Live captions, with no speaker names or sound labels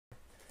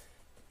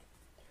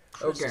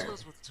Okay. Tell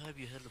us about the time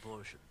you had an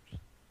abortion.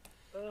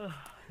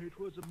 It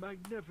was a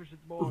magnificent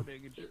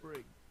morning in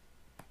spring.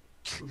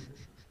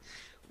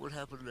 What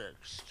happened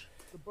next?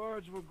 The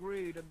birds were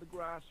green and the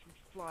grass was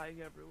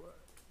flying everywhere.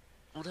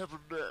 What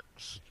happened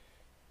next?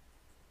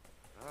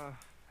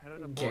 Had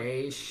an abortion.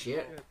 Gay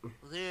shit.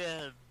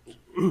 The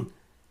end.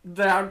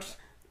 That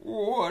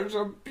was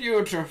a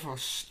beautiful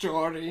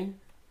story.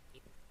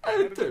 I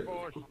had an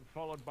abortion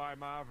followed by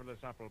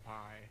marvelous apple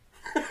pie.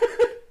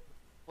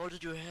 Or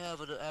did you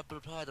have an apple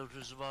pie that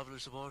was a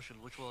marvelous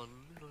abortion? Which one?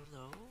 I don't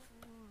know.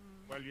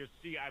 Well, you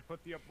see, I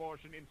put the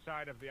abortion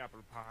inside of the apple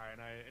pie, and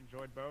I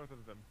enjoyed both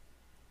of them.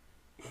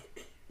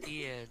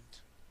 The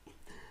end.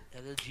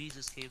 And then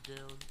Jesus came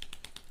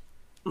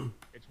down.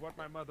 It's what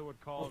my mother would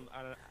call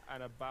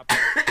an apple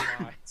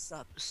pie.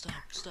 Stop.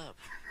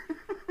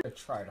 I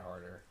tried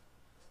harder.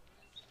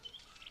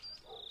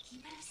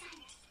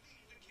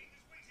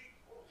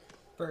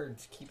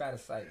 Birds, keep out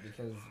of sight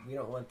because we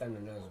don't want them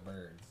to notice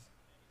birds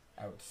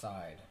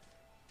outside.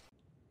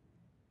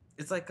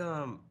 It's like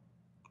I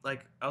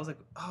was like,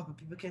 oh, but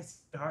people can't see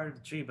the heart of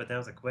the tree. But then I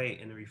was like, wait,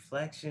 in the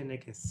reflection, they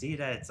can see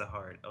that it's a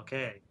heart.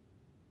 Okay.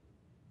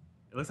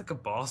 It looks like a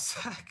ball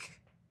sack.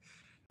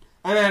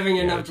 I'm having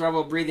enough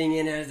trouble breathing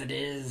in as it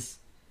is.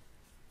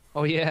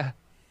 Oh yeah,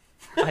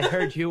 I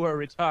heard you were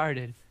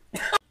retarded.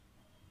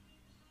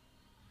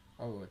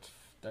 Oh,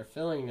 they're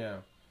filling now.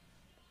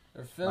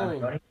 They're My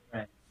filling. funny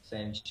friend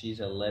saying she's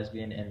a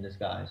lesbian in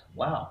disguise.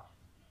 Wow.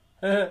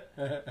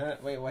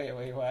 wait,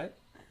 what?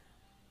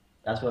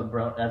 That's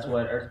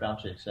what Earthbound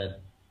chick said.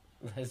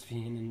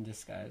 Lesbian in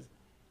disguise.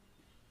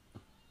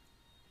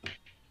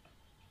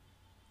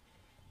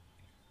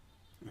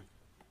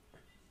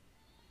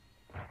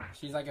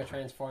 She's like a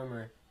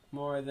transformer,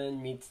 more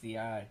than meets the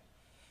eye.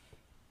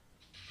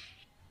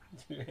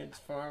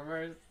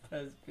 Transformers,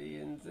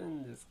 lesbians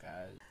in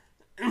disguise.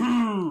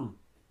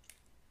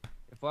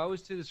 If I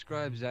was to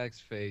describe Zach's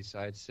face,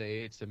 I'd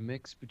say it's a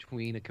mix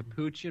between a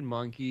capuchin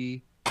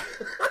monkey,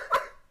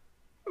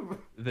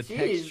 the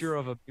texture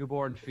of a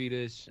newborn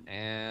fetus,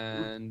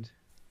 and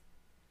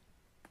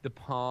the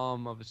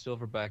palm of a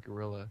silverback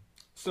gorilla.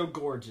 So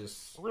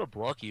gorgeous. I'm gonna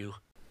block you.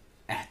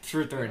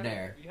 Truth or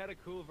dare. We had a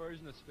cool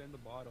version of Spin the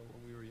Bottle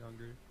when we were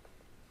younger.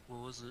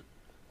 What was it?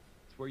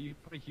 It's where you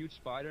put a huge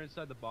spider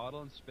inside the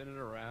bottle and spin it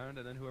around,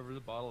 and then whoever the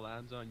bottle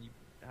lands on, you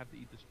have to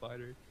eat the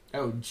spider.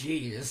 Oh,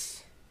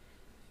 jeez.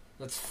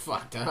 That's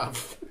fucked up.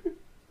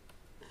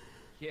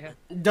 Yeah.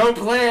 Don't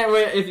play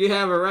it if you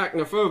have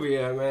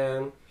arachnophobia,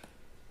 man.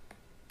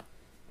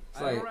 It's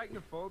I have like...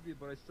 arachnophobia,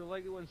 but I still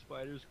like it when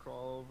spiders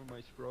crawl over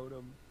my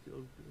scrotum.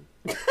 Feels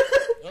good.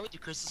 I went to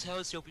Chris's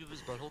house, he opened up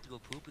his butthole to go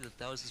poop, and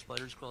 1,000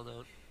 spiders crawled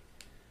out.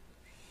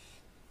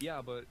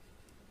 Yeah, but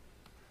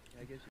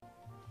I guess.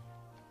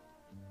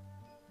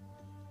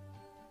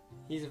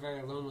 He's a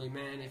very lonely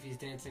man if he's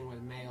dancing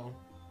with male.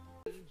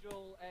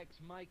 Angel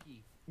X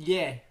Mikey.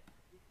 Yeah.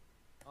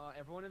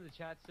 Everyone in the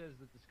chat says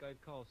that the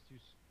Skype call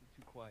is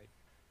too quiet.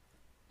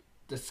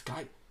 The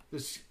Skype.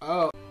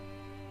 Oh.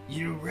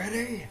 You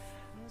ready?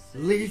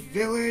 Leaf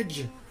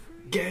Village.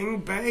 Gang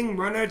bang,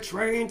 run a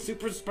train,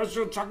 super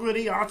special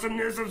chocolatey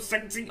awesomeness of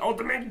sexy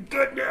ultimate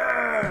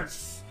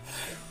goodness!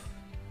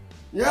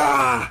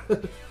 Yeah!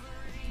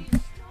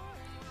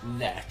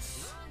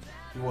 That's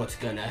what's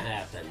gonna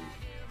happen.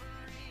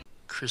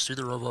 Chris, do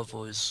the robot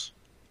voice.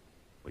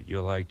 Would you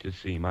like to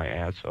see my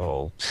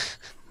asshole?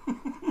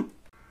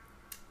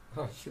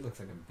 Oh, she looks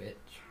like a bitch.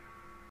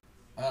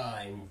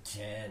 I'm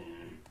 10.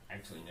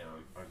 Actually, no,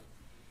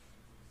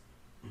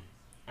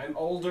 I'm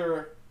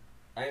older.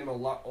 I am a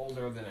lot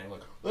older than I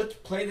look. Let's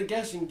play the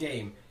guessing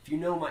game. If you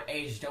know my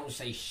age, don't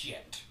say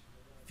shit.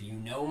 If you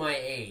know my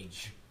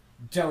age,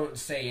 don't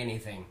say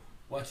anything.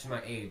 What's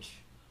my age?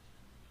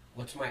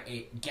 What's my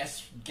age?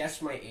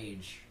 Guess my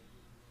age.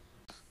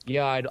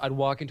 Yeah, I'd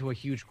walk into a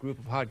huge group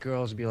of hot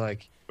girls and be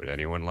like, Would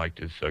anyone like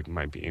to suck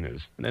my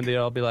penis? and then they'd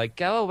all be like,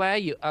 go away,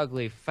 you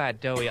ugly, fat,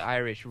 doughy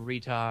Irish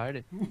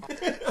retard.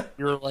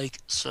 You're like,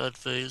 sad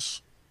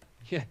face.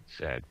 Yeah.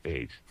 Sad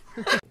face.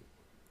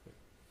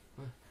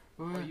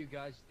 What do you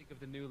guys think of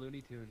the new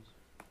Looney Tunes?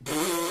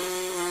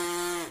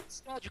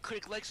 It's not your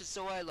critic likes it,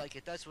 so I like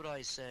it. That's what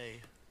I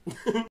say.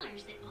 Colors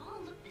that all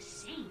look the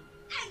same.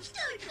 I'm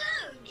so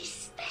cool!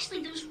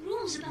 Especially those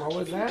rules about What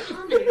was keeping that?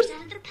 commoners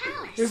out of the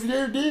palace. It's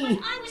their D.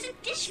 When I was a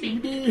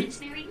dishmaker, the prince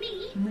married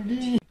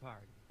me.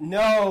 Party.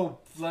 No,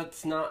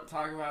 let's not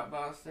talk about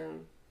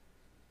Boston.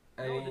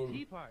 I No, the mean,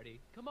 Tea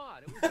Party. Come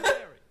on, it was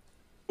hilarious.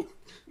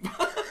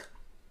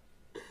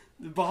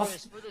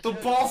 the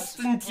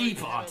Boston Tea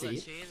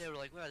Party. They were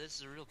like, wow, this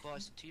is a real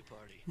Boston Tea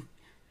Party.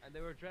 And they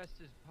were dressed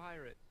as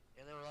pirates.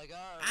 And they were like,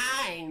 oh.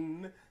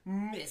 I'm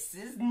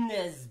Mrs.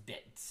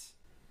 Nesbit.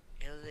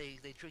 And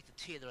they drink the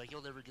tea, and they're like,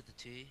 you'll never get the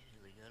tea.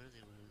 And they got it.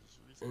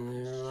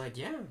 And they're like,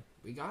 yeah,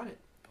 we got it.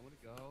 I want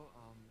to go.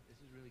 This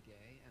is really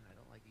gay, and I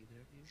don't like either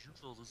of you. You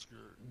feel this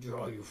good.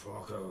 Yeah, you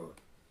fucker.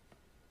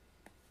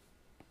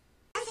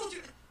 I thought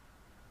you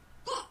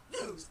bought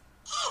those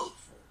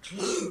awful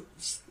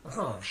clothes.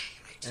 Oh.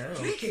 I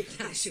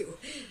recognize you,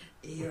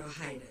 Your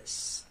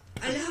Highness.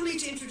 Allow me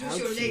to introduce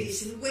your Ouchies.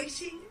 ladies in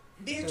waiting,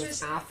 Beatrice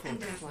Those awful and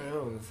Daphne.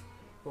 clothes.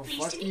 Well,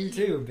 Pleased fuck to you meet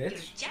too, You're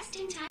bitch. just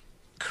in time.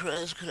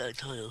 Chris, can I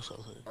tell you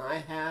something? I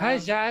have. Hi,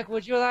 Zach.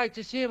 Would you like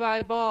to see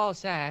my ball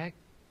sack?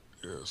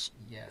 Yes.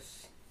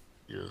 Yes.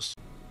 Yes.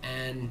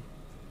 And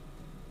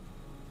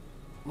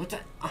what the?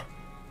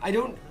 I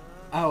don't.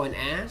 Oh, an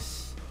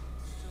ass.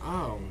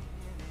 Oh.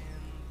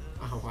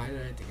 Oh, why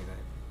did I think of that?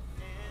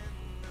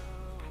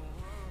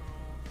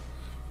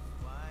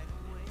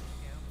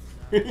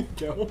 Here you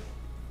go.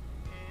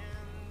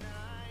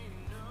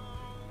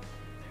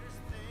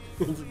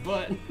 It's a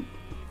butt.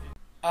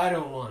 I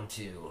don't want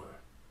to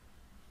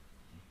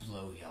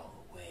blow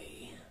y'all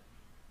away.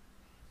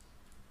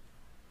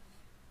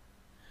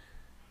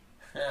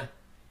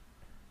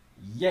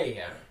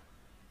 Yeah.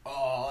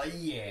 Oh,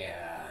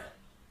 yeah.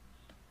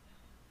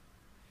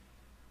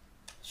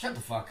 Shut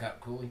the fuck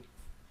up, Cooley.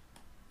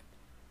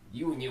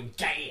 You and your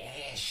gay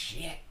ass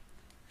shit.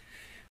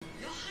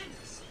 Your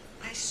Highness,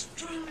 I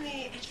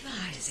strongly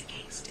advise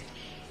against it.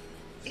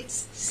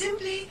 It's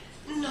simply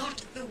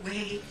not the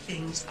way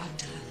things are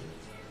done.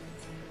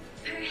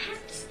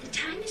 Perhaps the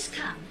time has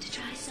come to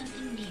try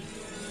something new.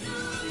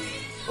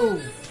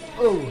 Oh,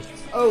 oh,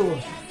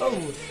 oh,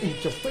 oh, in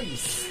your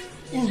face.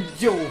 In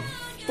your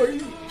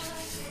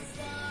face.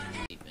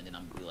 And then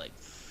I'm gonna be like,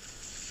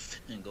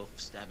 and go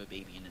stab a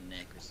baby in the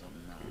neck or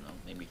something. I don't know,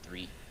 maybe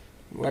 3.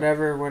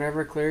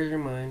 Whatever clears your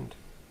mind.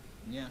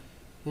 Yeah.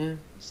 Yeah.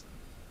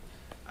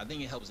 I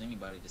think it helps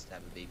anybody to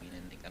stab a baby in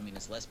the neck. I mean,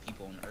 it's less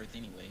people on Earth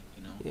anyway,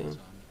 you know. Yeah. So,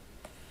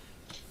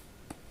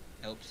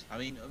 helps. I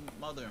mean,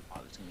 mother and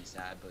father's gonna be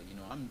sad, but you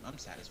know, I'm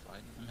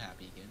satisfied. I'm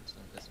happy again, so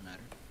it doesn't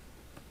matter.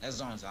 As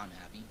long as I'm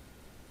happy.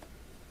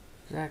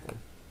 Exactly.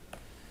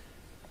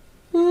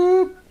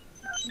 Boop.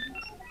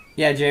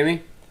 Yeah,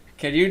 Jamie.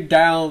 Can you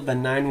dial the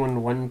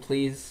 911,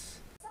 please?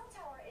 Cell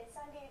tower in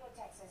San Diego,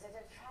 Texas is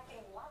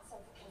attracting lots of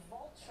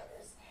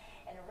vultures,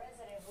 and a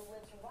resident who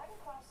lives right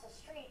across the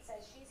street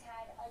says she's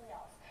had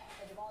enough.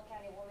 The Duval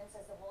County woman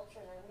says the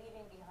vultures are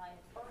leaving behind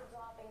bird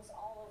droppings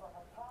all over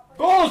her property.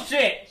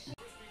 Bullshit!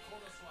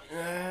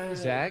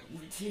 Zach?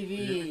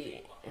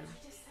 TV.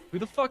 Who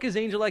the fuck is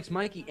Angel X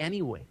Mikey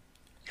anyway?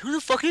 Who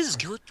the fuck is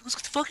this? Let's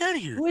get the fuck out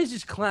of here. Who is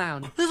this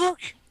clown? Who the fuck?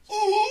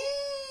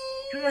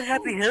 You're not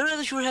Happy Harry? I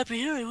thought you were Happy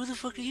Harry. Who the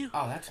fuck are you?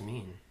 Oh, that's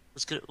mean.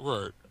 Let's get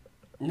what?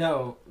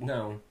 No.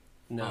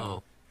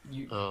 Oh.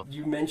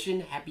 You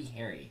mentioned Happy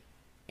Harry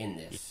in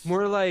this.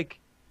 More like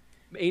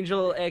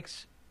Angel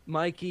X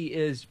Mikey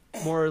is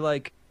more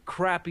like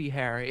crappy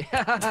Harry.